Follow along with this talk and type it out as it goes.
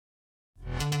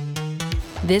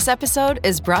This episode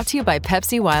is brought to you by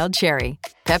Pepsi Wild Cherry.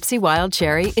 Pepsi Wild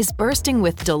Cherry is bursting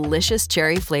with delicious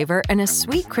cherry flavor and a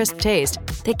sweet, crisp taste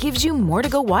that gives you more to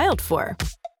go wild for.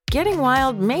 Getting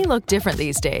wild may look different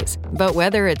these days, but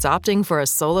whether it's opting for a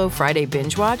solo Friday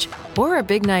binge watch or a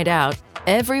big night out,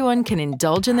 everyone can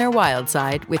indulge in their wild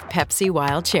side with Pepsi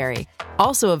Wild Cherry.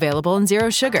 Also available in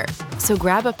Zero Sugar. So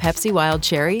grab a Pepsi Wild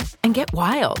Cherry and get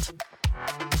wild.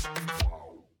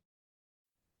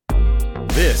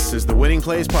 This is the Winning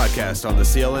Plays podcast on the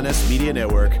CLNS Media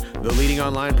Network, the leading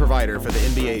online provider for the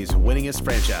NBA's winningest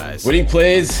franchise. Winning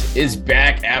Plays is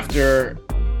back after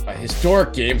a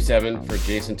historic Game 7 for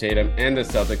Jason Tatum and the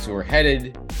Celtics, who are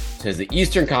headed to the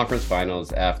Eastern Conference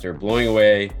Finals after blowing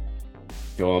away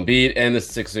Joel Embiid and the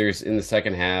Sixers in the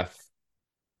second half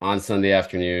on Sunday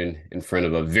afternoon in front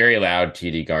of a very loud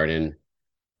TD Garden.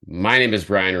 My name is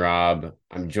Brian Robb.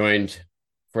 I'm joined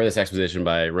for this exposition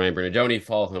by Ryan Bernardoni.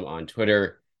 Follow him on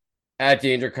Twitter at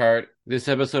DangerCart. This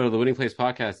episode of the Winning Plays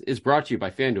podcast is brought to you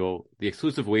by FanDuel, the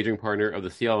exclusive wagering partner of the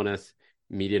CLNS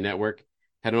Media Network.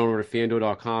 Head on over to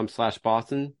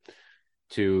FanDuel.com/Boston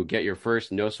to get your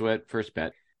first no sweat first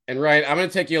bet. And Ryan, I'm going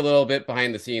to take you a little bit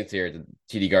behind the scenes here at the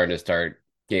TD Garden to start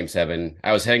Game 7.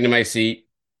 I was heading to my seat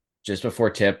just before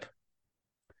tip,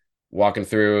 walking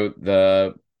through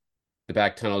the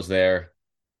back tunnels there,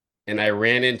 and I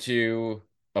ran into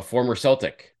a former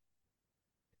Celtic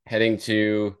heading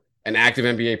to an active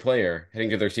NBA player, heading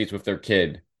to their seats with their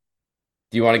kid.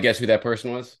 Do you want to guess who that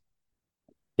person was?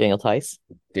 Daniel Tice.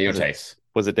 Daniel Tice.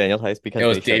 Was it Daniel Tice? Because it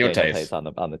was they showed Daniel Tice on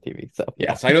the TV. So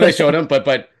yes, I know they showed him,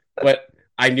 but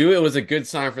I knew it was a good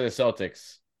sign for the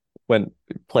Celtics when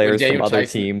players when from other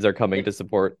Tyson, teams are coming to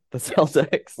support the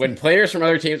Celtics. When players from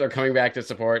other teams are coming back to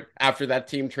support after that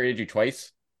team traded you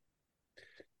twice,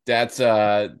 that's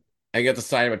I think that's a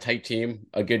sign of a tight team,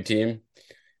 a good team.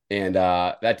 And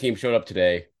that team showed up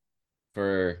today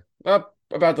for about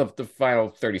the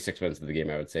final 36 minutes of the game,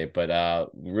 I would say.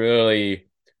 But really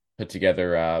put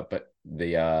together. But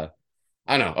the I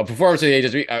don't know, a performance of the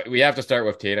ages. We have to start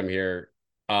with Tatum here.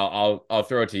 I'll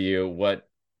throw it to you. What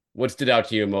stood out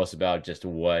to you most about just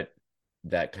what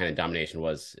that kind of domination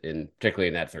was, particularly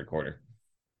in that third quarter?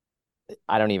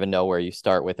 I don't even know where you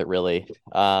start with it, really.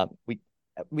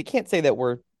 We can't say that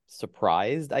we're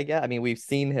surprised, I guess. I mean, we've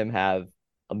seen him have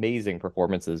amazing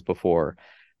performances before.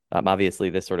 Obviously,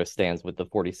 this sort of stands with the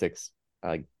 46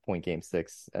 point Game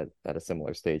 6 at a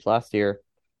similar stage last year.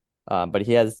 But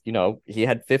he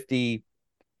had 50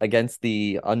 against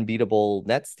the unbeatable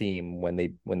Nets team when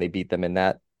they beat them in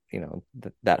that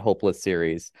that hopeless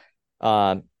series.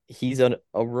 He's a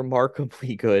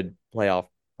remarkably good playoff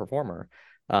performer,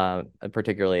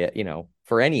 particularly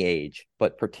for any age,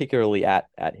 but particularly at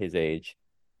his age.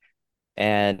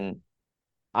 And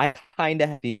I kind of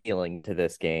have a feeling to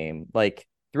this game. Like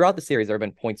throughout the series, there have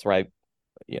been points where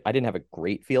I didn't have a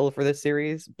great feel for this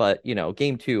series, but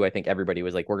Game 2, I think everybody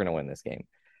was like, we're going to win this game.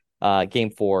 Game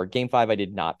 4, Game 5, I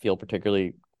did not feel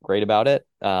particularly great about it.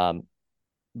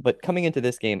 But coming into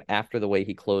this game after the way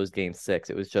he closed Game 6,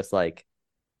 it was just like,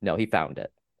 no, he found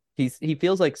it. He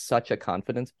feels like such a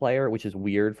confidence player, which is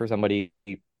weird for somebody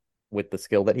with the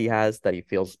skill that he has, that he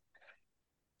feels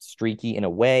streaky in a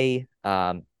way.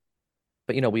 But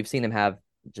we've seen him have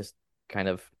just kind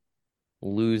of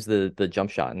lose the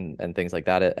jump shot and things like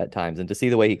that at times. And to see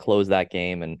the way he closed that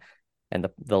game and the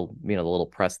little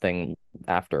press thing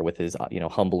after with his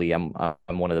humbly, I'm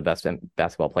one of the best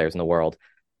basketball players in the world.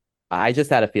 I just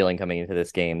had a feeling coming into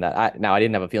this game that I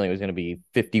didn't have a feeling it was going to be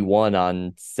 51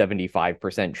 on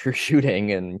 75% true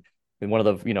shooting and in one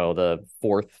of the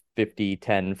fourth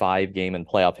 50-10-5 game in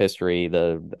playoff history,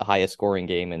 the highest scoring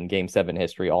game in Game 7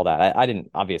 history, all that. I didn't,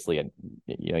 obviously,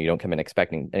 you don't come in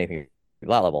expecting anything at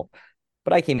that level,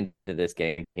 but I came into this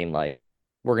game like,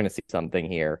 we're going to see something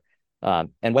here. And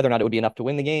whether or not it would be enough to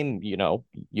win the game, you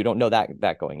don't know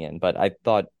that going in, but I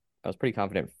thought I was pretty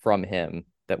confident from him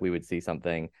that we would see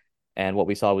something. And what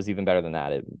we saw was even better than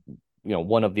that.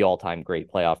 One of the all-time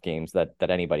great playoff games that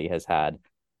anybody has had.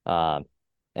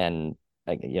 And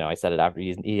I said it after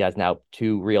he has now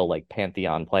 2 real like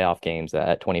Pantheon playoff games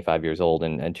at 25 years old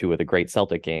and 2 of the great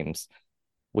Celtic games,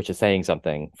 which is saying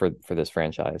something for this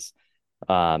franchise.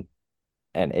 And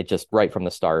it just right from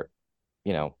the start,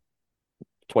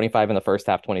 25 in the first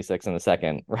half, 26 in the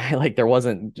second, right? Like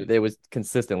it was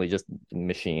consistently just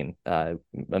machine.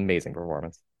 Amazing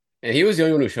performance. And he was the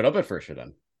only one who showed up at first for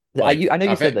them. I know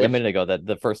you said a minute ago that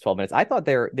the first 12 minutes, I thought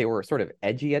they were sort of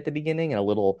edgy at the beginning and a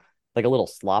little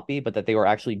sloppy, but that they were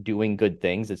actually doing good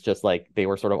things. It's just like they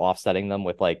were sort of offsetting them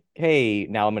with like, hey,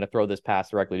 now I'm going to throw this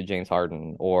pass directly to James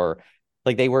Harden, or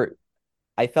like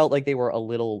I felt like they were a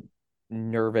little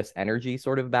nervous energy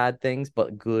sort of bad things,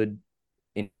 but good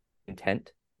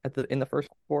intent in the first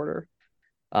quarter.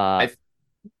 The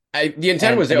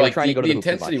intent was there. They were Like trying to go to the the hoop too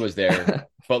intensity much. was there,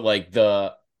 but like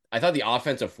I thought the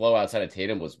offensive flow outside of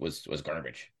Tatum was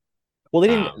garbage. Well, they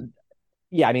Um, didn't.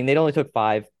 Yeah, I mean, they'd only took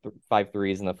five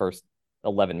threes in the first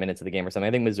 11 minutes of the game or something.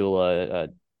 I think Missoula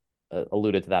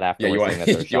alluded to that yeah, afterwards, saying that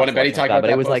their you want to shots Betty wasn't talk that bad. about But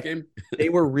it that was post like game? they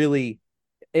were really.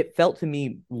 It felt to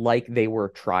me like they were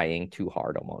trying too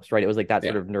hard almost, right? It was like that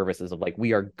Yeah. sort of nervousness of like,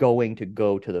 we are going to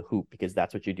go to the hoop because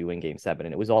that's what you do in game 7.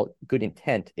 And it was all good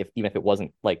intent, even if it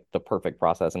wasn't like the perfect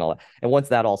process and all that. And once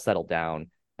that all settled down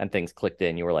and things clicked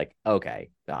in, you were like, okay,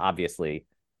 obviously,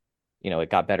 it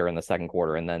got better in the second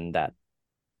quarter and then that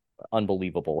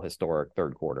unbelievable historic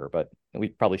third quarter. But we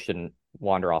probably shouldn't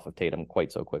wander off of Tatum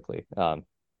quite so quickly. I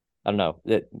don't know.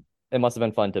 It must have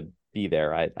been fun to be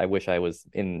there. I wish I was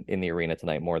in the arena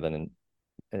tonight more than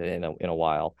in a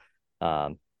while,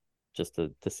 just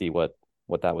to see what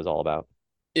that was all about.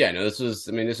 Yeah, no, this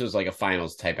was like a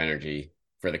finals type energy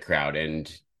for the crowd,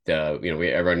 and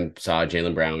everyone saw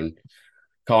Jaylen Brown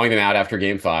calling them out after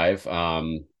Game 5,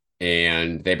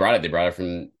 and they brought it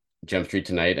from Jump Street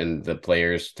tonight, and the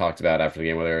players talked about after the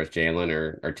game whether it was Jaylen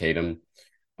or Tatum,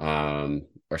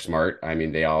 or Smart. I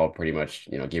mean, they all pretty much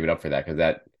gave it up for that because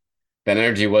that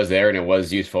energy was there and it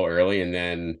was useful early, and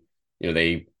then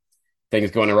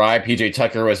things going awry. PJ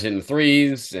Tucker was hitting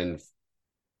threes, and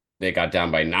they got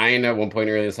down by 9 at one point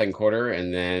early in the second quarter,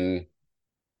 and then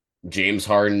James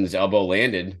Harden's elbow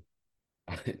landed.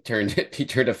 He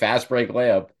turned a fast break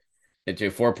layup into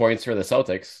 4 points for the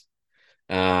Celtics.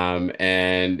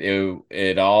 And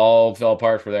it all fell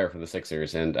apart for the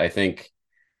Sixers. And I think,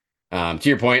 to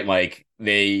your point, like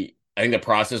I think the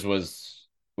process was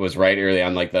right early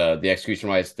on. Like the execution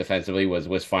wise defensively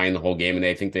was fine the whole game, and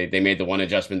I think they made the one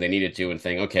adjustment they needed to, and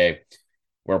saying, okay,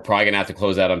 we're probably gonna have to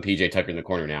close out on PJ Tucker in the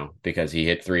corner now because he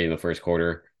hit 3 in the first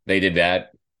quarter. They did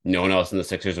that. No one else in the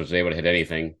Sixers was able to hit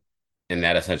anything, and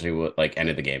that essentially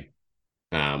ended the game.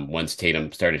 Once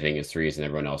Tatum started hitting his threes and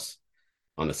everyone else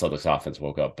on the Celtics offense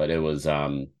woke up. But it was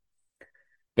the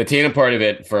Tatum part of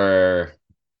it for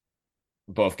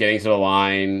both getting to the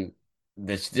line,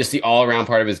 just the all around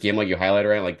part of his game, like you highlighted,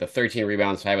 right? Like the 13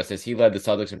 rebounds, 5 assists. He led the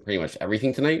Celtics in pretty much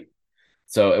everything tonight.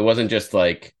 So it wasn't just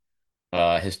like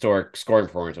historic scoring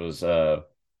performance. It was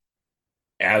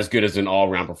as good as an all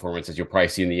around performance as you'll probably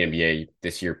see in the NBA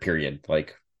this year, period.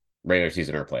 Like regular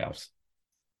season or playoffs.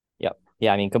 Yep.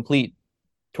 Yeah, I mean, complete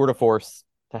tour de force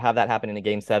to have that happen in a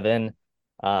game 7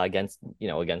 against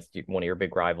one of your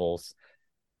big rivals.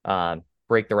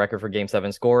 Break the record for game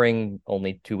 7 scoring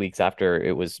only 2 weeks after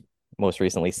it was most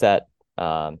recently set.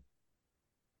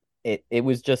 It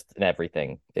was just an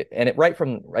everything. Right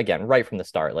from the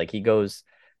start, like he goes,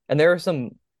 and there are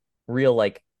some real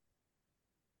like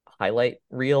highlight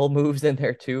reel moves in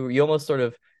there too. You almost sort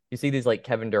of, you see these like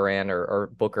Kevin Durant or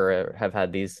Booker have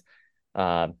had these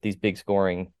big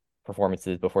scoring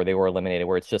performances before they were eliminated,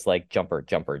 where it's just like jumper.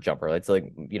 It's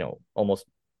like, almost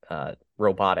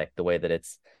robotic the way that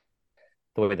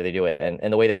they do it,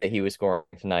 and the way that he was scoring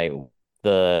tonight.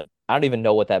 I don't even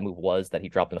know what that move was that he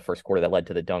dropped in the first quarter that led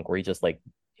to the dunk, where he just like,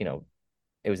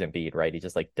 it was Embiid, right? He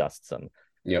just like dusts him.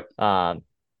 Yep.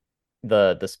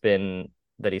 The spin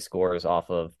that he scores off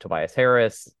of Tobias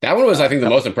Harris. That one was, I think, the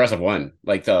most impressive one.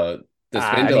 Like the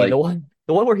spin to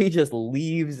the one where he just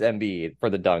leaves Embiid for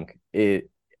the dunk. I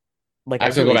don't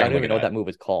even know what that move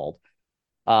is called.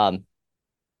 And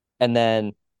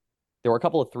then there were a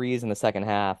couple of threes in the second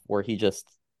half where he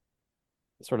just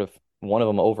sort of, one of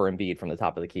them over Embiid from the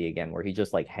top of the key again, where he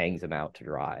just like hangs him out to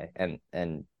dry and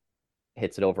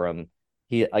hits it over him.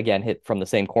 He again hit from the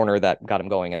same corner that got him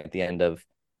going at the end of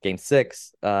game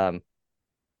 6. There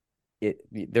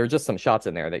are just some shots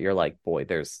in there that you're like, boy,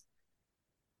 there's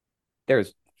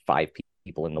 5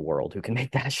 people in the world who can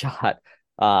make that shot.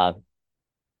 So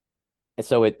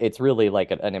it's really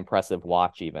like an impressive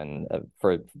watch, even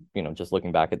for just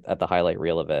looking back at the highlight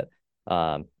reel of it,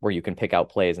 where you can pick out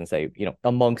plays and say,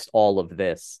 amongst all of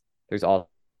this, there's also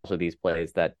these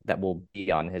plays that will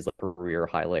be on his career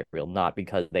highlight reel, not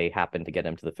because they happened to get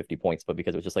him to the 50 points, but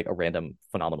because it was just like a random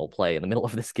phenomenal play in the middle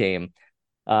of this game.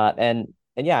 And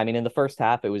yeah, I mean, in the first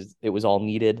half, it was all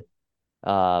needed,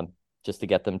 just to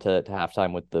get them to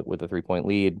halftime with the 3-point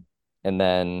lead. And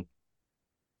then,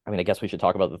 I mean, I guess we should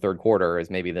talk about the third quarter as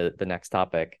maybe the next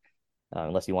topic,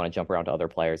 unless you want to jump around to other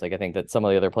players. Like, I think that some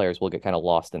of the other players will get kind of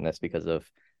lost in this because of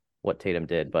what Tatum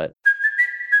did. But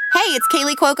Hey, it's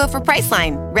Kaylee Cuoco for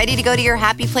Priceline. Ready to go to your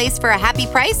happy place for a happy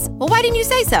price? Well, why didn't you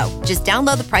say so? Just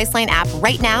download the Priceline app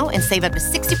right now and save up to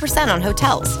 60% on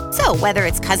hotels. So whether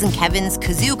it's Cousin Kevin's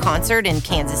Kazoo Concert in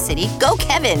Kansas City, go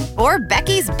Kevin, or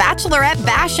Becky's Bachelorette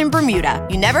Bash in Bermuda,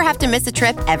 you never have to miss a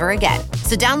trip ever again.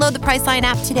 So download the Priceline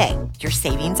app today. Your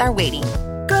savings are waiting.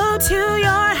 Go to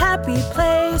your happy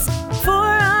place for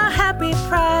a happy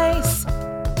price.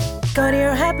 Go to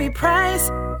your happy price,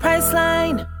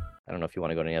 Priceline. I don't know if you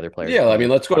want to go to any other players. Yeah, I mean,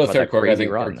 let's go to the third quarter. I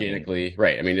think run. organically,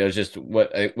 right. I mean, it was just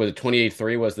what was it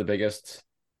 28-3 was the biggest.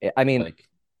 I mean,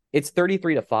 it's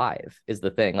 33-5 is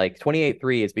the thing. Like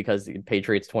 28-3 is because the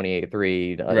Patriots 28-3.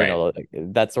 Right. You know,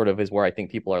 that sort of is where I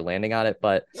think people are landing on it.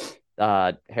 But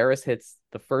Harris hits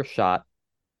the first shot,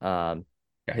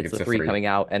 hits the three coming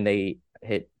out, and they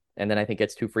hit, and then I think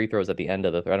gets 2 free throws at the end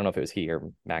of the. I don't know if it was he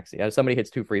or Maxey. Somebody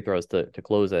hits 2 free throws to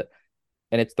close it,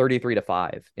 and it's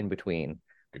 33-5 in between.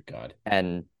 Good God.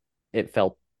 And it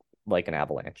felt like an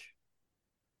avalanche.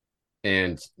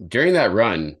 And during that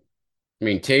run, I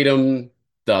mean, Tatum,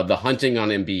 the hunting on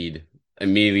Embiid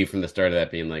immediately from the start of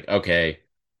that being like, okay,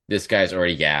 this guy's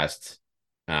already gassed.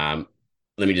 Let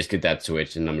me just get that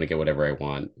switch and I'm going to get whatever I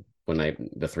want when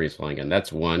the three is flying in.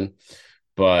 That's one.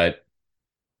 But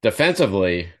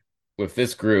defensively, with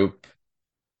this group,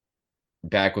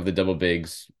 back with the double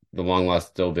bigs, the long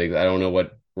lost double bigs, I don't know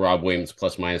what Rob Williams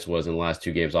plus minus was in the last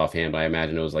 2 games offhand, but I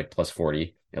imagine it was like plus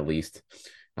 40 at least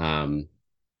when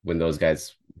those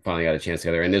guys finally got a chance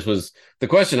together. And this was the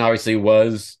question, obviously,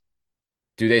 was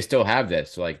do they still have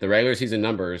this? Like the regular season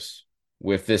numbers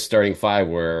with this starting 5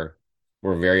 were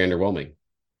very underwhelming.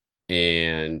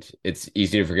 And it's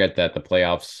easy to forget that the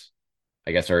playoffs,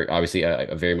 I guess, are obviously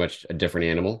a very much a different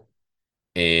animal.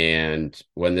 And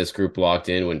when this group locked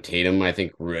in, when Tatum, I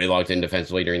think, really locked in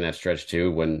defensively during that stretch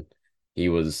too, when he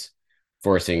was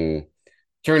forcing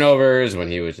turnovers, when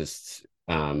he was just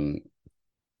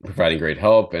providing great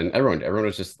help, and everyone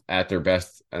was just at their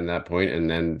best at that point. And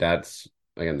then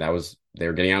they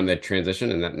were getting out in that transition,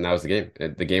 and that was the game.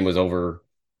 The game was over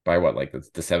by what, like the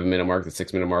 7-minute mark, the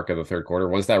 6-minute mark of the third quarter.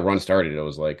 Once that run started, it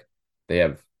was like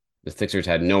the Sixers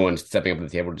had no one stepping up to the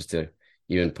table just to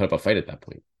even put up a fight at that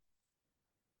point.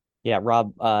 Yeah,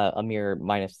 Rob, Amir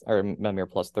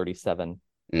plus 37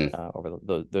 over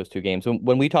those 2 games.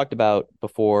 When we talked about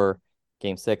before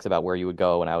Game 6 about where you would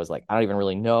go, and I was like, I don't even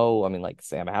really know. I mean, like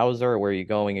Sam Hauser, where are you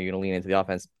going? Are you going to lean into the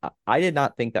offense? I did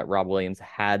not think that Rob Williams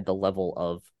had the level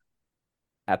of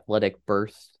athletic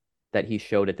burst that he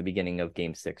showed at the beginning of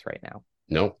Game 6 right now.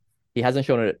 No. He hasn't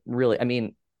shown it really. I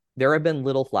mean, there have been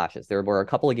little flashes. There were a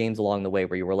couple of games along the way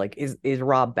where you were like, is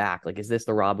Rob back? Like, is this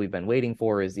the Rob we've been waiting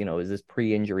for? Is this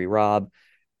pre-injury Rob?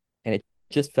 And it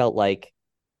just felt like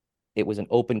it was an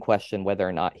open question whether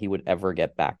or not he would ever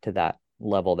get back to that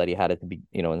level that he had at the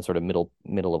in sort of middle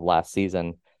of last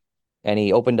season. And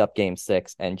he opened up Game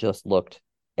 6 and just looked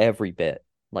every bit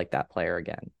like that player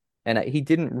again. And he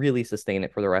didn't really sustain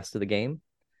it for the rest of the game.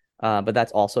 But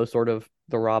that's also sort of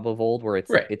the Rob of old, where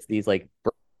it's these like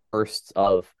bursts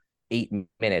of 8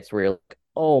 minutes where you're like,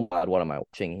 oh my God, what am I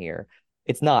watching here?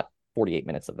 It's not 48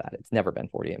 minutes of that. It's never been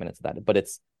 48 minutes of that, but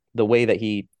it's the way that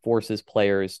he forces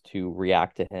players to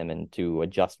react to him and to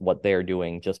adjust what they're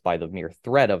doing just by the mere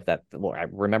threat of that. Well, I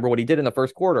remember what he did in the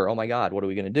first quarter. Oh my God, what are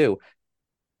we going to do?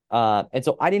 And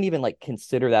so I didn't even like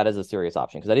consider that as a serious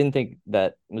option because I didn't think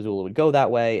that Mazzulla would go that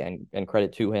way, and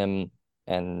credit to him,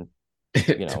 and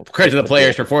credit to the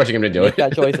players for forcing him to do it.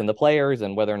 That choice, and the players,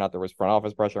 and whether or not there was front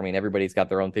office pressure. I mean, everybody's got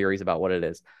their own theories about what it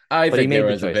is. I think there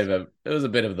was it was a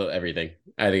bit of everything.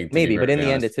 I think maybe, but in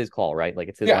the end, it's his call, right? Like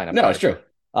it's his lineup. No, it's true.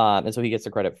 And so he gets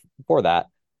the credit for that.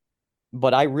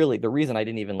 But the reason I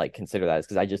didn't even like consider that is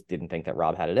because I just didn't think that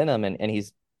Rob had it in him, and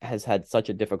has had such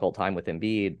a difficult time with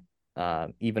Embiid,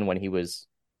 even when he was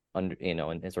under,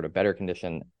 in sort of better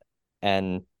condition,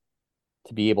 and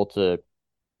to be able to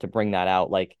bring that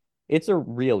out, like it's a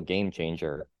real game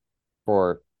changer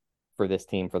for this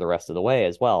team for the rest of the way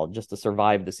as well, just to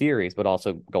survive the series, but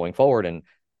also going forward and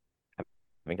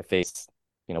having to face,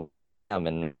 them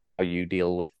and how you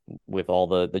deal with all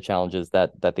the challenges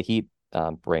that the Heat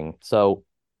bring. So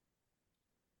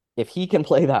if he can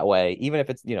play that way, even if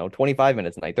it's 25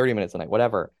 minutes a night, 30 minutes a night,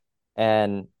 whatever,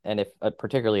 and if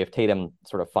particularly if Tatum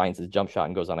sort of finds his jump shot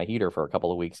and goes on a heater for a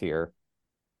couple of weeks here,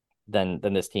 then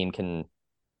this team can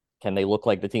they look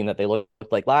like the team that they looked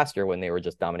like last year when they were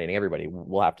just dominating everybody?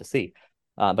 We'll have to see.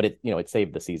 But it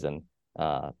saved the season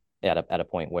at a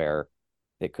point where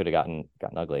it could have gotten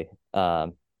ugly.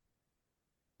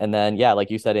 And then, yeah,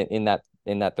 like you said, in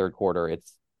that third quarter,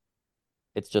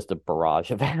 it's just a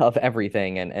barrage of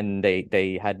everything, and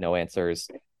they had no answers.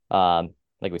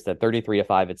 like we said,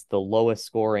 33-5. It's the lowest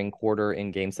scoring quarter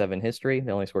in Game 7 history.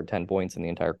 They only scored 10 points in the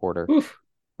entire quarter. Oof.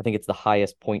 I think it's the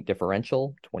highest point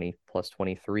differential, 20 plus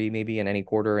 23 maybe in any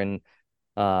quarter in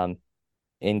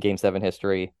Game 7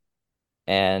 history.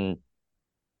 And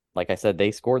like I said,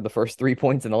 they scored the first 3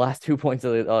 points in the last 2 points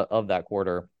of that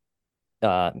quarter.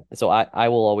 So I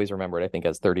will always remember it, I think,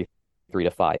 as 33-5,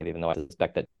 even though I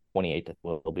suspect that 28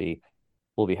 will be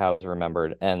how it's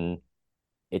remembered. And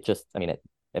it just, I mean,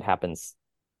 it happens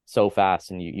so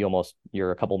fast, and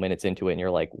you're a couple minutes into it and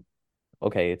you're like,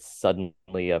 okay, it's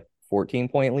suddenly a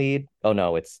 14-point lead. Oh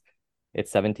no, it's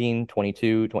 17,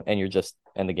 22, 20,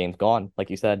 and the game's gone. Like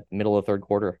you said, middle of third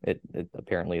quarter, it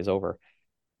apparently is over.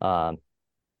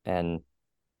 And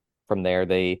from there,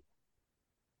 they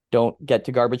don't get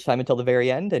to garbage time until the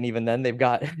very end. And even then, they've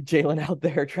got Jalen out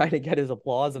there trying to get his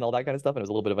applause and all that kind of stuff. And it was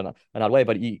a little bit of an odd way,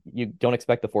 but you don't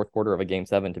expect the fourth quarter of a Game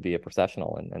 7 to be a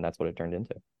processional. And that's what it turned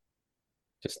into.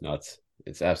 Just nuts.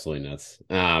 It's absolutely nuts.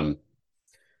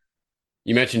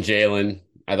 You mentioned Jalen.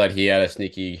 I thought he had a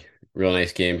sneaky, real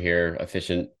nice game here.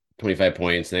 Efficient, 25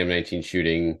 points, 9-19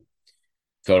 shooting.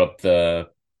 Filled up the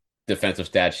defensive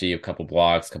stat sheet, a couple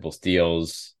blocks, a couple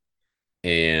steals.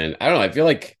 And I don't know, I feel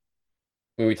like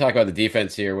when we talk about the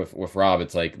defense here with Rob,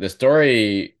 it's like the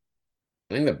story,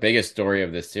 I think the biggest story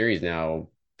of this series now,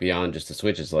 beyond just the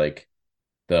switch, is like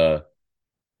the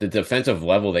defensive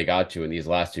level they got to in these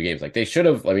last two games. Like they should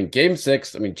have, I mean, Game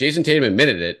 6, I mean, Jason Tatum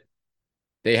admitted it.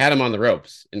 They had him on the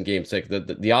ropes in Game 6.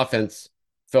 The offense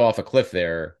fell off a cliff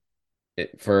there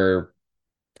for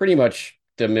pretty much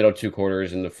the middle two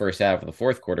quarters in the first half of the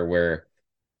fourth quarter, where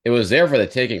it was there for the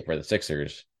taking for the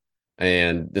Sixers.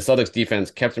 And the Celtics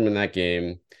defense kept them in that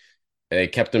game. They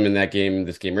kept them in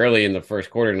this game early in the first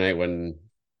quarter tonight when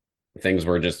things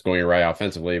were just going awry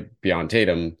offensively beyond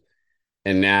Tatum.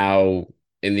 And now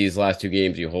in these last two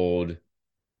games, you hold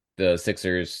the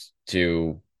Sixers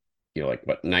to,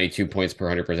 92 points per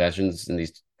 100 possessions in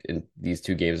these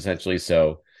two games, essentially.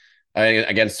 So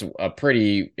against a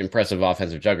pretty impressive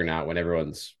offensive juggernaut when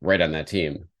everyone's right on that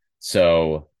team.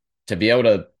 So to be able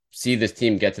to see this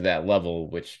team get to that level,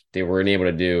 which they weren't able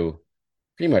to do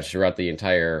pretty much throughout the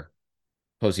entire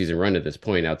postseason run at this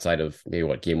point, outside of maybe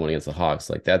Game 1 against the Hawks,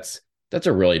 like that's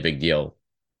a really big deal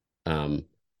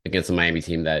against a Miami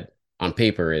team that on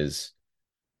paper is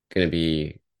going to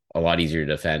be a lot easier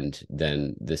to defend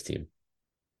than this team.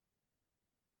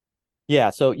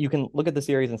 Yeah, so you can look at the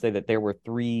series and say that there were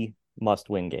 3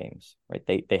 must-win games, right?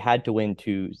 They had to win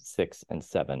 2, 6, and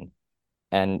 7.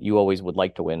 And you always would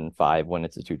like to win 5 when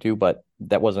it's a 2-2, but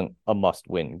that wasn't a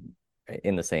must-win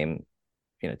in the same,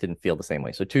 it didn't feel the same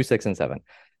way. So 2, 6, and 7.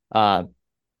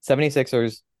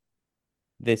 76ers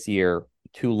this year,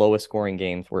 2 lowest scoring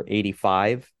games were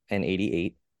 85 and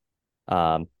 88,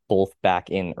 both back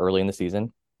in early in the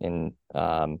season in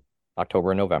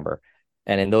October and November.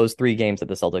 And in those 3 games that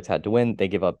the Celtics had to win, they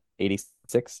give up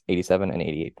 86, 87, and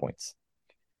 88 points.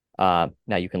 Now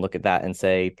you can look at that and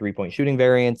say 3-point shooting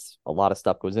variance, a lot of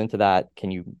stuff goes into that.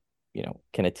 Can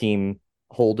can a team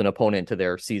hold an opponent to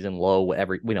their season low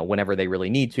whenever they really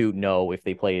need to? No, if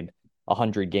they played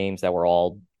 100 games that were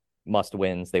all must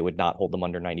wins, they would not hold them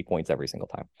under 90 points every single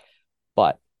time.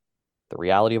 But the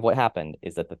reality of what happened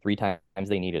is that the 3 times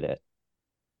they needed it,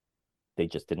 they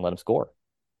just didn't let them score.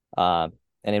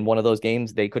 And in one of those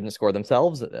games, they couldn't score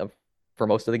themselves for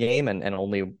most of the game and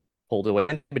only pulled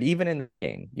away. But even in the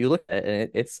game, you look at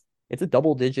it, it's a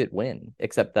double-digit win,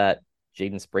 except that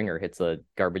Jaden Springer hits a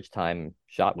garbage time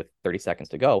shot with 30 seconds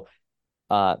to go.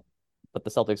 But the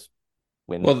Celtics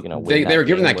win. Well, they were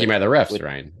given that game by the refs,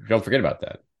 Ryan. Don't forget about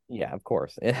that. Yeah, of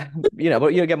course.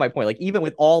 But you get my point. Like, even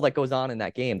with all that goes on in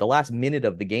that game, the last minute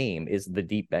of the game is the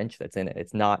deep bench that's in it.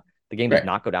 It's not, the game does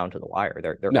not go down to the wire.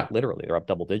 They're literally, they're up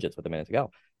double digits with a minute to go.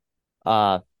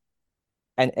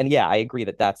 And yeah, I agree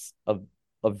that that's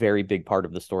a very big part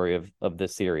of the story of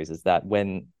this series, is that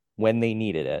when they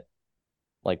needed it,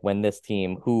 like when this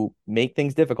team, who make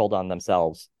things difficult on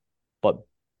themselves, but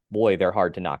boy, they're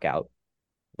hard to knock out.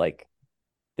 Like,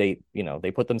 they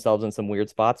put themselves in some weird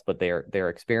spots, but they're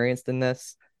experienced in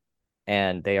this,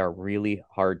 and they are really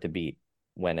hard to beat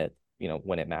when it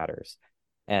matters.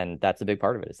 And that's a big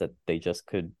part of it, is that they just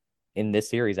could, in this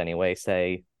series anyway,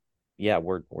 say, yeah,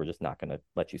 we're just not going to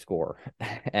let you score.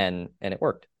 and it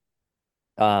worked.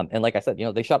 And like I said,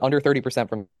 they shot under 30%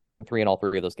 from 3 in all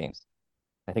 3 of those games.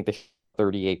 I think they shot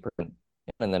 38%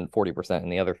 and then 40% in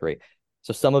the other 3.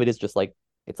 So some of it is just like,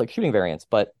 it's like shooting variance,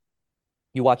 but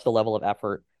you watch the level of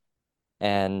effort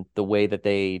and the way that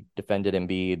they defended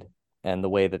Embiid and the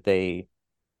way that they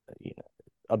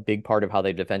a big part of how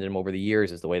they've defended him over the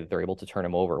years is the way that they're able to turn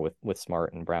him over with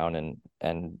Smart and Brown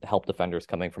and help defenders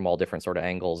coming from all different sort of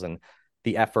angles, and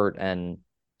the effort and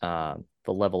the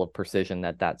level of precision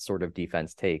that sort of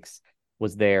defense takes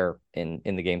was there in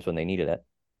the games when they needed it.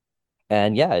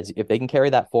 And yeah, if they can carry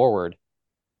that forward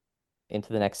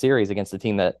into the next series against a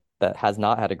team that has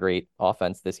not had a great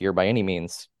offense this year by any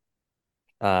means,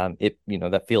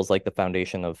 that feels like the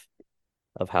foundation of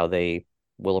how they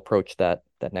will approach that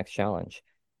next challenge.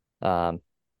 I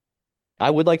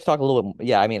would like to talk a little bit.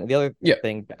 Yeah, I mean, the other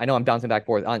thing, I know I'm bouncing back and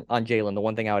forth on Jaylen. The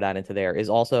one thing I would add into there is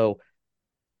also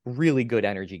really good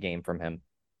energy game from him.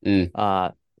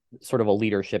 Sort of a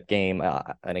leadership game.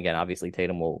 And again, obviously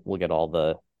Tatum will get all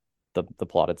the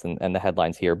plaudits and the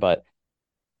headlines here, but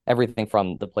everything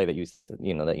from the play that you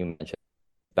mentioned,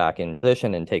 back in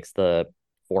position and takes the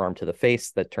forearm to the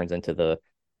face that turns into the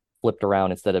flipped around,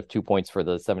 instead of 2 points for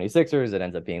the 76ers, it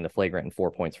ends up being the flagrant and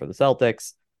 4 points for the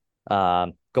Celtics.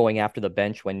 Going after the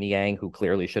bench when Niang, who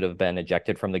clearly should have been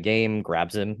ejected from the game,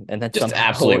 grabs him, and then just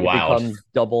absolutely wild. Becomes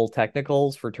double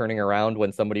technicals for turning around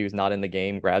when somebody who's not in the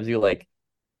game grabs you. Like,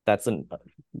 but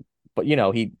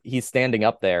he's standing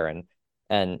up there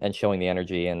and showing the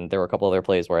energy. And there were a couple other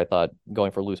plays where I thought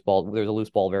going for loose ball. There's a loose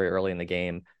ball very early in the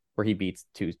game where he beats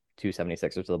two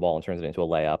 76ers to the ball and turns it into a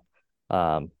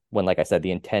layup. When, like I said,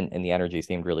 the intent and the energy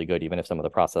seemed really good, even if some of the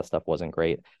process stuff wasn't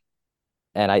great.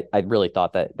 And I really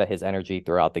thought that his energy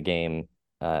throughout the game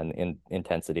and in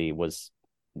intensity was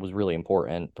really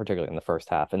important, particularly in the first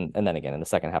half. And then again, in the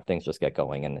second half, things just get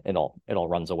going and it all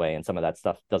runs away, and some of that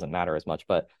stuff doesn't matter as much.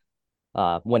 But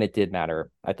when it did matter,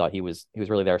 I thought he was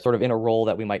really there, sort of in a role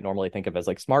that we might normally think of as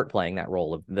like Smart playing that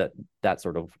role of that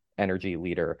sort of energy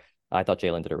leader. I thought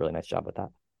Jaylen did a really nice job with that.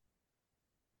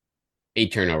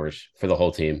 8 turnovers for the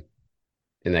whole team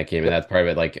in that game. And that's part of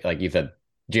it. Like you said,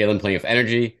 Jaylen playing with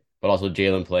energy, but also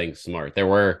Jaylen playing smart. There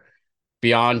were,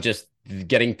 beyond just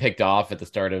getting picked off at the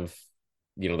start of,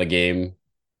 the game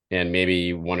and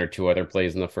maybe 1 or 2 other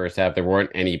plays in the first half, there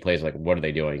weren't any plays like, what are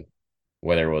they doing?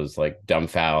 Whether it was like dumb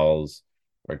fouls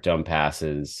or dumb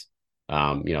passes,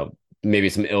 maybe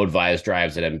some ill-advised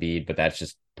drives at Embiid, but that's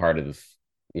just part of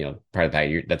the pack.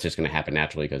 That's just going to happen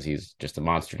naturally because he's just a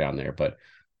monster down there. But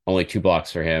only 2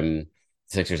 blocks for him.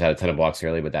 Sixers had a ton of blocks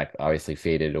early, but that obviously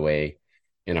faded away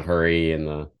in a hurry in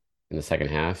the second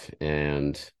half.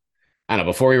 And I don't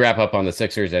know, before we wrap up on the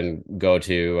Sixers and go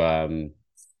to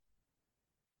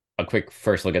a quick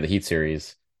first look at the Heat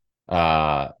series, we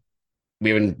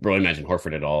haven't really mentioned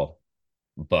Horford at all,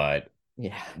 but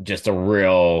yeah, just a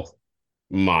real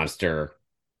monster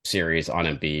series on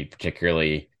Embiid,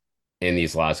 particularly in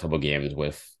these last couple of games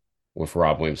with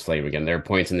Rob Williams playing again. There are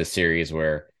points in this series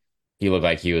where he looked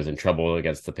like he was in trouble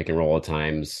against the pick and roll at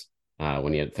times,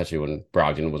 especially when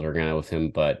Brogdon was working out with him.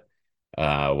 But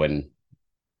when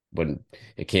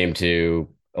it came to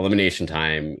elimination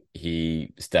time,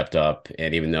 he stepped up,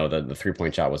 and even though the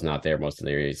 3-point shot was not there most of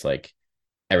the series, like,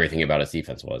 everything about his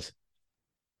defense was.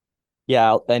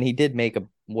 Yeah, and he did make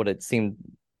what it seemed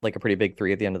like a pretty big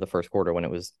 3 at the end of the first quarter when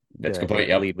it was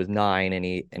the lead was 9, and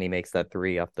he makes that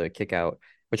 3 off the kick out,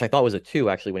 which I thought was a 2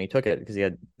 actually when he took it, because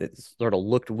it sort of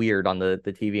looked weird on the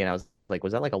TV, and I was like,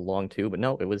 was that like a long 2? But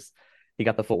no, he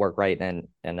got the footwork right and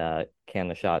canned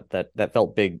the shot that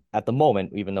felt big at the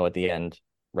moment, even though at the end,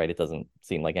 right, it doesn't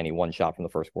seem like any one shot from the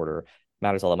first quarter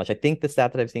matters all that much. I think the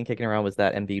stat that I've seen kicking around was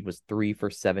that Embiid was 3 for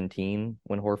 17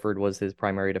 when Horford was his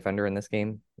primary defender in this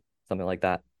game, something like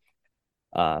that.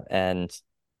 And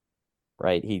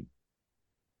right,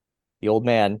 the old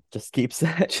man just keeps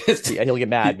he'll get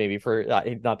mad maybe for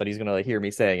not that he's gonna hear me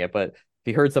saying it, but if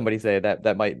he heard somebody say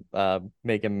that might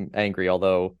make him angry.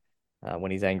 Although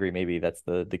when he's angry, maybe that's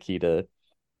the key to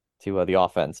the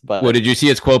offense. But did you see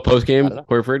his quote post game,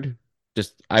 Horford?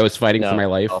 Just, I was fighting for my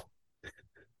life.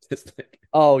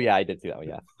 Oh yeah, I did see that one.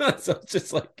 Yeah. So it's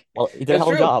just like, well, he did a hell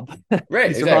of a job. Right.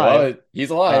 Exactly. Well, he's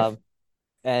alive.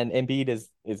 And Embiid is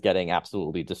getting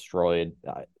absolutely destroyed.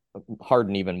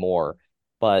 Harden even more.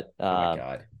 But oh my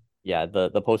God. Yeah,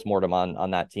 the postmortem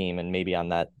on that team, and maybe on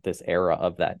this era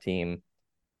of that team,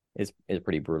 is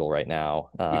pretty brutal right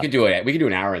now. We could do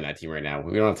an hour in that team right now.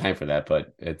 We don't have time for that,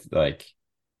 but it's like,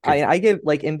 I give,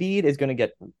 like, Embiid is gonna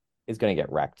get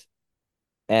wrecked.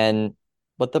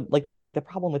 But the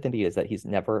problem with Embiid is that he's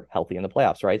never healthy in the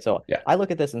playoffs, right? So yeah. I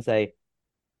look at this and say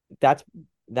that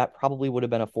probably would have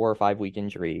been a 4 or 5 week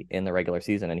injury in the regular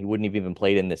season, and he wouldn't have even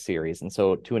played in this series. And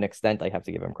so to an extent, I have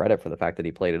to give him credit for the fact that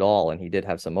he played it all, and he did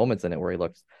have some moments in it where he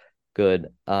looked good.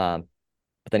 But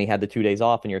then he had the 2 days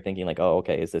off, and you're thinking like, oh,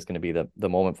 okay, is this going to be the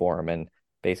moment for him? And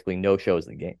basically no shows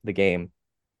the game.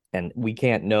 And we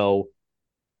can't know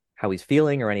how he's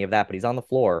feeling or any of that, but he's on the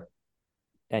floor.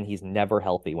 and he's never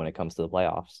healthy when it comes to the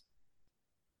playoffs.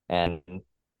 And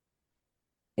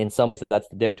in some sense, that's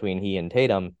the difference between he and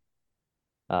Tatum,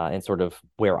 and sort of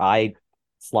where I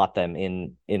slot them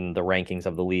in the rankings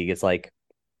of the league. It's like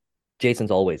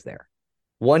Jason's always there.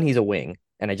 One, he's a wing,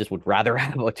 and I just would rather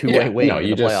have a two-way wing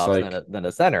in the playoffs than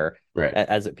a center. Right.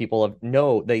 As people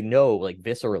know like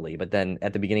viscerally, but then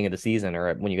at the beginning of the season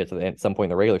or when you get to at some point in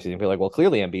the regular season, you're like, well,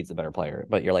 clearly Embiid's the better player.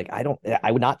 But you're like,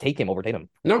 I would not take him over Tatum.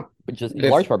 No. But just in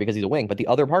large part because he's a wing. But the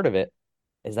other part of it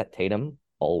is that Tatum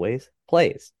always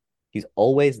plays. He's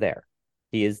always there.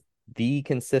 He is the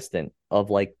consistent of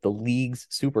like the league's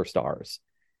superstars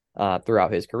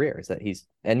throughout his career. Is that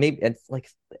maybe it's like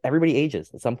everybody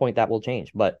ages. At some point that will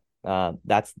change. But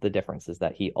that's the difference, is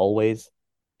that he always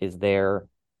is there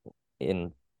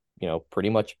in, pretty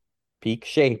much peak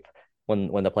shape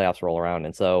when the playoffs roll around.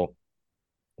 And so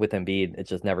with Embiid, it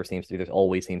just never seems to be, there's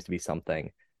always seems to be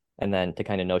something. And then to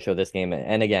kind of no-show this game,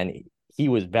 and again, he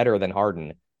was better than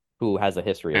Harden, who has a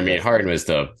history of this.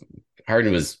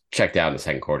 Harden was checked out in the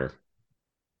second quarter.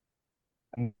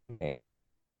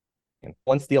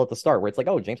 One steal at the start where it's like,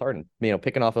 oh, James Harden,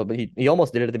 picking off but he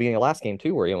almost did it at the beginning of last game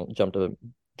too, where he jumped an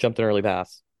early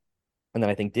pass. And then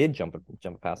I think did jump a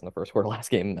pass in the first quarter last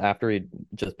game after he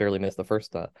just barely missed the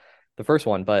first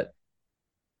one. But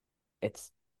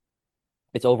it's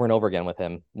over and over again with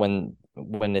him when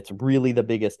it's really the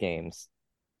biggest games.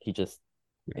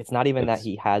 It's not even that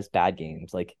he has bad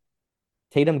games. Like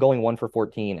Tatum going 1 for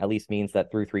 14 at least means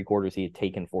that through three quarters he had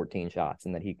taken 14 shots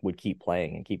and that he would keep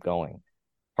playing and keep going.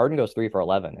 Harden goes 3 for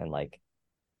 11, and like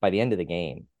by the end of the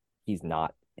game, he's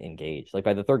not engaged. Like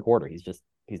by the third quarter,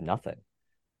 he's nothing.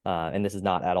 And this is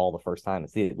not at all the first time.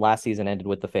 It's the last season ended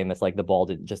with the famous like the ball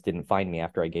just didn't find me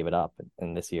after I gave it up.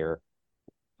 And this year,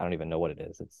 I don't even know what it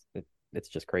is. It's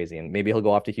just crazy. And maybe he'll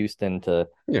go off to Houston to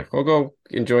he'll go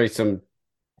enjoy some.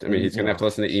 I mean, he's gonna have to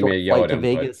listen to Ime yell at him.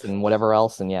 Vegas and whatever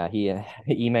else. And yeah,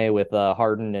 Ime with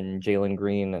Harden and Jalen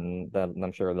Green, and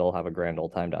I'm sure they'll have a grand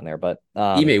old time down there. But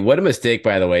Ime, what a mistake,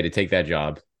 by the way, to take that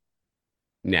job.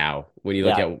 Now, when you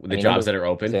look at the jobs that are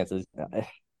open,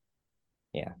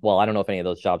 yeah. Well, I don't know if any of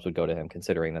those jobs would go to him,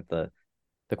 considering that the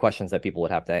questions that people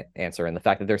would have to answer, and the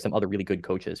fact that there's some other really good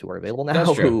coaches who are available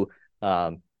now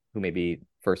who may be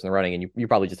first in the running, and you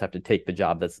probably just have to take the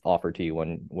job that's offered to you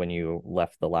when you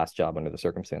left the last job under the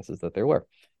circumstances that there were.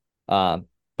 But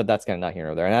that's kind of not here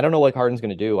nor there. And I don't know what Harden's going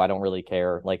to do. I don't really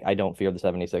care. Like, I don't fear the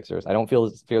 76ers. I don't fear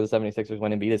the 76ers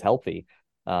when Embiid is healthy.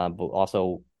 But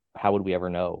also, how would we ever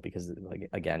know? Because like,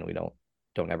 again, we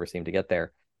don't ever seem to get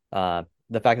there.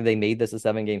 The fact that they made this a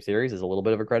 7-game series is a little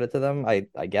bit of a credit to them.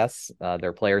 I guess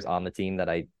there are players on the team that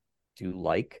I do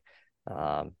like,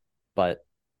 but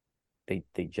they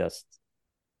just,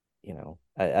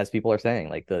 as people are saying,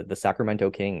 like the Sacramento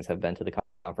Kings have been to the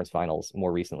conference finals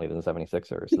more recently than the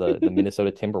 76ers. The Minnesota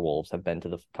Timberwolves have been to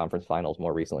the conference finals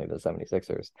more recently than the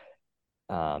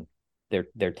 76ers.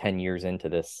 They're 10 years into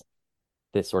this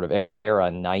sort of era,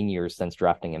 9 years since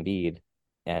drafting Embiid,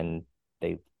 and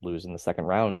they lose in the second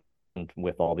round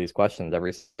with all these questions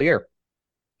every year.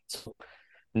 So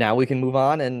now we can move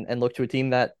on and look to a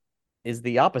team that is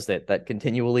the opposite, that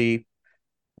continually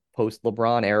post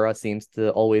LeBron era seems to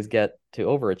always get to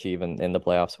overachieve in the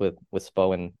playoffs with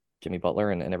Spo and Jimmy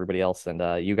Butler and everybody else.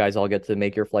 And you guys all get to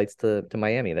make your flights to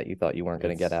Miami that you thought you weren't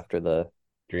going to get after the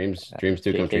dreams do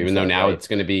come true. Even though now it's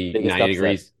going to be 90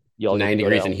 degrees, 90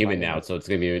 degrees and humid now, so it's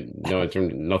going to be no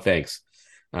thanks.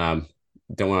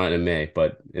 Don't want it in May,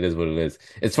 but it is what it is.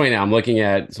 It's funny now. I'm looking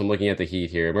at the Heat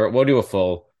here. We'll do a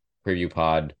full preview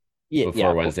pod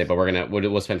before Wednesday, but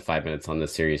we'll spend 5 minutes on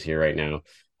this series here right now.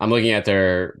 I'm looking at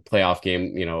their playoff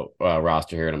game,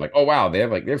 roster here, and I'm like, oh wow, they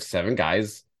have 7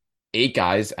 guys, 8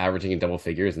 guys averaging in double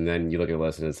figures, and then you look at the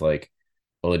list and it's like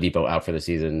Oladipo out for the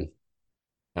season,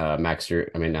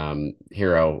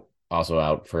 Hero also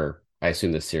out for, I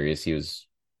assume, this series. He was,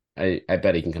 I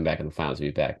bet he can come back in the finals and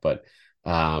be back, but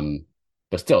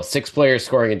still 6 players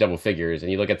scoring in double figures,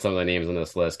 and you look at some of the names on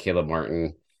this list: Caleb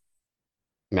Martin,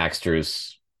 Max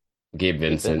Strus, Gabe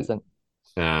Vincent.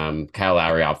 Kyle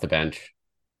Lowry off the bench.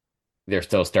 They're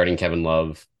still starting Kevin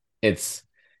Love. It's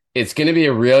going to be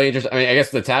a really interesting. I mean, I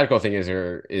guess the tactical thing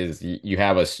is you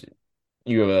have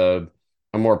a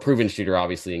more proven shooter,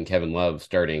 obviously, in Kevin Love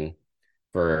starting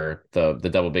for the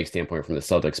double big standpoint from the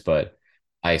Celtics, but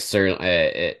I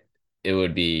certainly it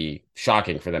would be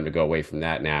shocking for them to go away from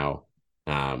that now,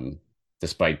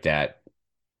 despite that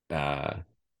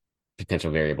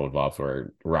potential variable involved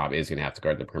where Rob is going to have to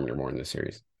guard the perimeter more in this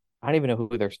series. I don't even know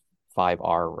who their 5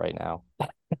 are right now.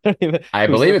 I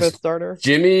believe it's starter?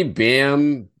 Jimmy,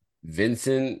 Bam,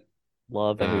 Vincent,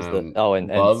 Love and who's the and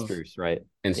Love Struess, right?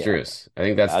 and Yeah. Struess. I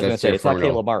think I was gonna that's say their it's not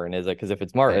formula. Caleb Martin, is it? Because if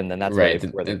it's Martin, then that's Right.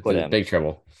 where they It's put in him. big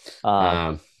trouble.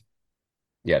 Uh,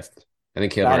 Yes. I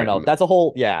think Caleb I don't know. Martin. That's a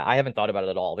whole, yeah, I haven't thought about it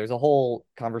at all. There's a whole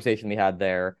conversation we had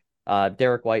there.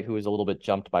 Derek White, who was a little bit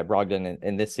jumped by Brogdon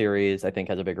in this series, I think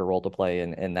has a bigger role to play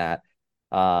in that.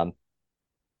 Um,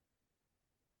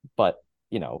 but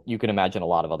you can imagine a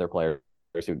lot of other players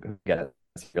who get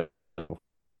it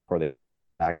for the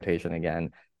adaptation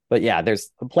again. But yeah,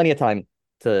 there's plenty of time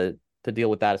to deal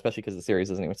with that, especially because the series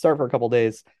doesn't even start for a couple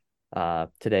days.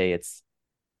 Today it's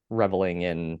reveling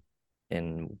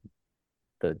in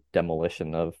the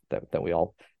demolition of that we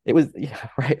all it was yeah,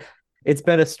 right. It's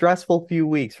been a stressful few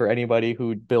weeks for anybody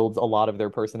who builds a lot of their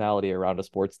personality around a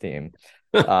sports team.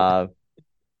 uh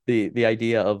the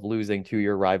idea of losing to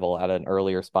your rival at an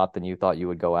earlier spot than you thought you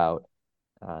would go out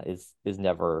is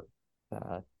never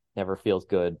never feels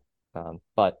good.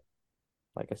 But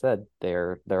like I said,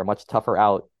 they're a much tougher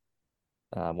out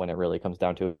when it really comes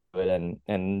down to it,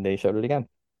 and they showed it again.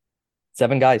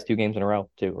 7 guys, 2 games in a row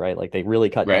too, right? Like they really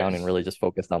cut down and really just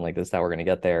focused on like this is how we're gonna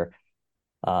get there.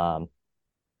 And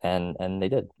they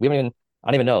did. We haven't even I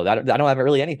don't even know that I don't have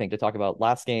really anything to talk about.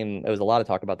 Last game, it was a lot of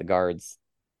talk about the guards.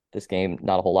 This game,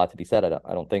 not a whole lot to be said.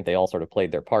 I don't think they all sort of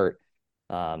played their part.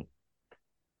 But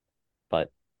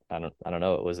I don't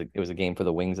know. It was a game for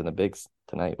the wings and the bigs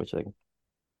tonight, which I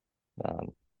a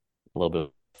little bit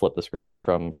flip the script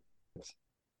from.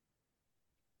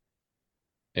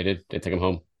 They did. They took him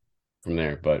home from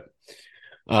there. But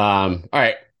all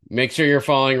right. Make sure you're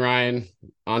following Ryan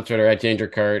on Twitter at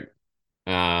DangerCart.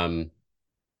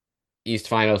 East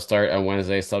finals start on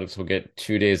Wednesday. Celtics will get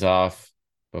 2 days off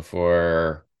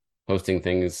before hosting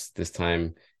things this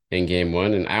time in game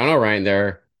 1. And I don't know, Ryan,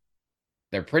 they're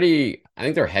pretty, I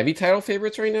think they're heavy title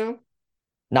favorites right now.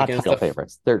 Not title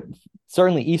favorites. They're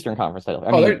certainly Eastern Conference title.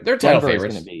 I mean, they're title Denver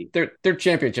favorites. Is be... They're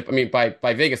championship. I mean, by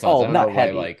Vegas odds. I don't not know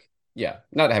heavy. Why, yeah,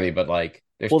 not heavy, but like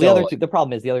the other two. The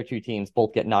problem is the other 2 teams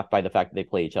both get knocked by the fact that they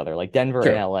play each other. Like Denver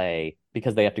and LA,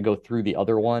 because they have to go through the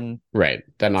other one. Right,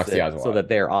 that knocks the odds a lot. So that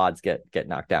their odds get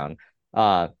knocked down.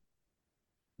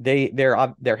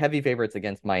 They're heavy favorites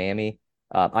against Miami.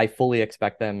 I fully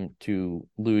expect them to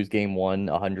lose game 1,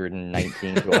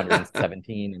 119 to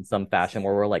 117 in some fashion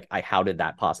where we're like, how did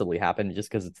that possibly happen?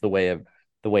 Just because it's the way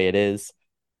it is.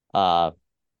 But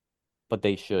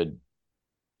they should,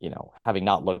 having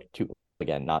not looked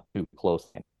not too close.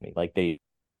 Like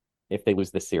if they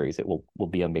lose this series, it will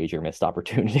be a major missed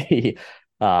opportunity.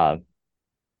 But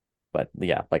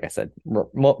yeah, like I said,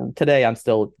 today I'm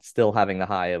still having the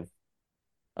high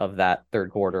of that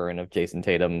third quarter and of Jason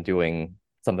Tatum doing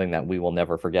something that we will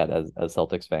never forget as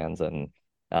Celtics fans, and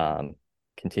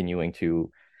continuing to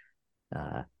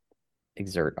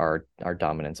exert our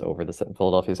dominance over the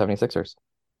Philadelphia 76ers.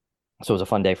 So it was a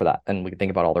fun day for that, and we can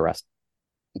think about all the rest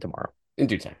tomorrow. In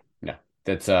due time. No,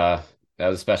 that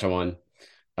was a special one.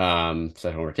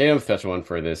 Special one for Tatum, special one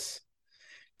for this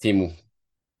team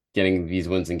getting these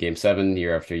wins in game 7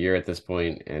 year after year at this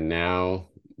point. And now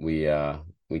we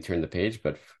turn the page,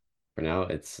 but for now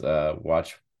it's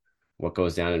watch what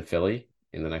goes down in Philly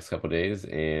in the next couple of days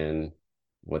and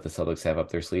what the Celtics have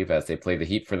up their sleeve as they play the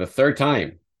Heat for the 3rd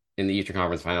time in the Eastern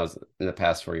Conference Finals in the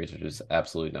past 4 years, which is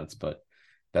absolutely nuts. But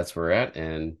that's where we're at,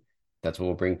 and that's what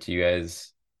we'll bring to you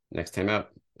guys next time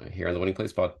out here on the Winning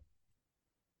Plays Pod.